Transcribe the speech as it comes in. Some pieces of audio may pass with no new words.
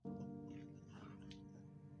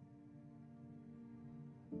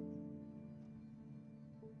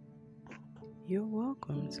You're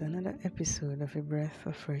welcome to another episode of A Breath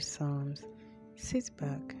of Fresh Psalms. Sit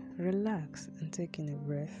back, relax, and take in a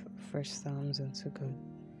breath of fresh Psalms unto God.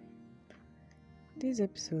 This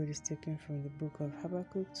episode is taken from the book of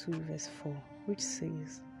Habakkuk 2 verse 4, which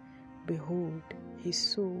says, "Behold, his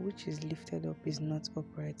soul which is lifted up is not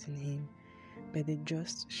upright in him, but the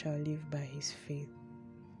just shall live by his faith."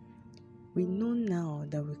 We know now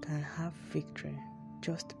that we can have victory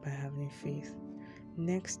just by having faith.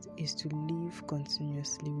 Next is to live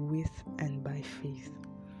continuously with and by faith.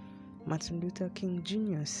 Martin Luther King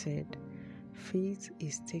Jr. said, "Faith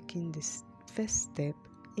is taking the first step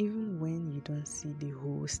even when you don't see the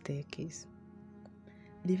whole staircase."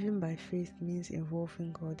 Living by faith means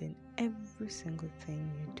involving God in every single thing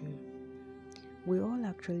you do. We all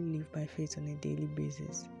actually live by faith on a daily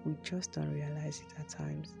basis. We just don't realize it at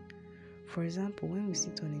times. For example, when we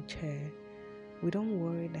sit on a chair, we don't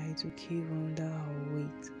worry that it will cave under our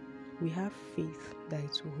weight. We have faith that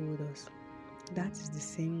it will hold us. That is the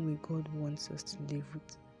same way God wants us to live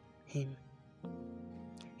with Him.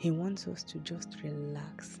 He wants us to just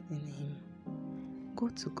relax in Him. Go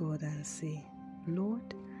to God and say,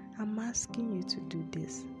 "Lord, I'm asking you to do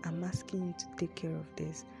this. I'm asking you to take care of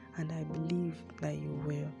this, and I believe that you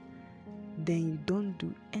will." Then you don't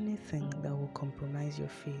do anything that will compromise your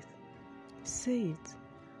faith. Say it,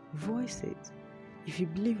 voice it. If you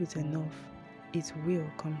believe it enough, it will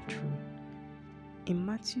come true. In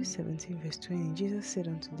Matthew 17 verse 20, Jesus said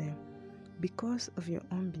unto them, "Because of your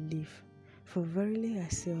unbelief, for verily I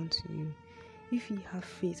say unto you, if ye have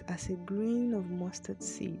faith as a grain of mustard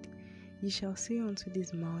seed, ye shall say unto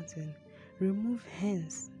this mountain, Remove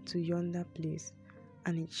hence to yonder place,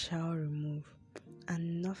 and it shall remove,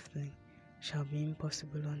 and nothing shall be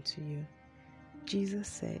impossible unto you." Jesus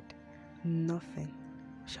said, nothing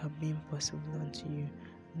shall be impossible unto you.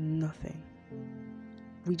 Nothing.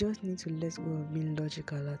 We just need to let go of being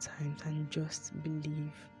logical at times and just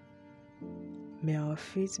believe. May our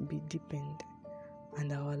faith be deepened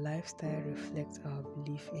and our lifestyle reflect our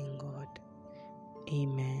belief in God.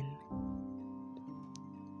 Amen.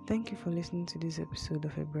 Thank you for listening to this episode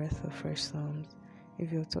of A Breath of Fresh Psalms.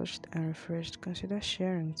 If you're touched and refreshed, consider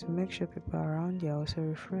sharing to make sure people around you are also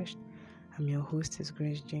refreshed. I'm your hostess,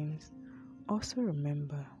 Grace James. Also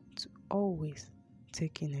remember to always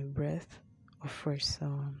take in a breath of fresh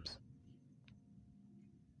Psalms.